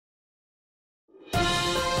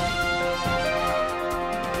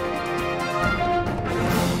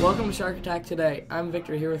Welcome to Shark Attack Today. I'm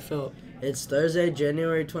Victor, here with Philip. It's Thursday,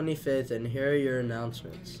 January 25th, and here are your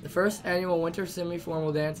announcements. The first annual Winter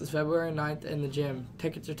Semi-Formal Dance is February 9th in the gym.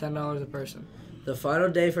 Tickets are $10 a person. The final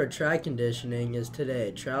day for track conditioning is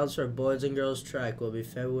today. Trials for boys and girls track will be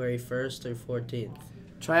February 1st through 14th.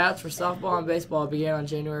 Tryouts for softball and baseball began on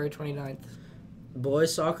January 29th.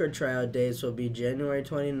 Boys soccer tryout dates will be January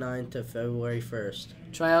 29th to February 1st.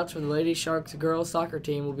 Tryouts for the Lady Sharks girls soccer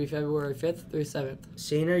team will be February 5th through 7th.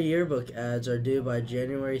 Senior yearbook ads are due by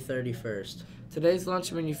January 31st. Today's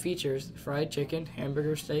lunch menu features fried chicken,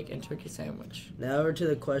 hamburger steak, and turkey sandwich. Now over to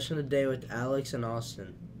the question of the day with Alex and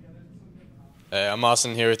Austin. Hey, I'm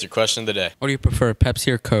Austin here with your question of the day. What do you prefer, Pepsi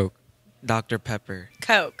or Coke? Dr. Pepper.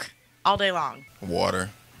 Coke. All day long. Water.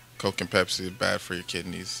 Coke and Pepsi is bad for your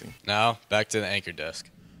kidneys. Now, back to the anchor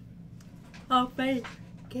desk. Oh, wait.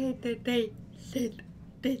 Get the date.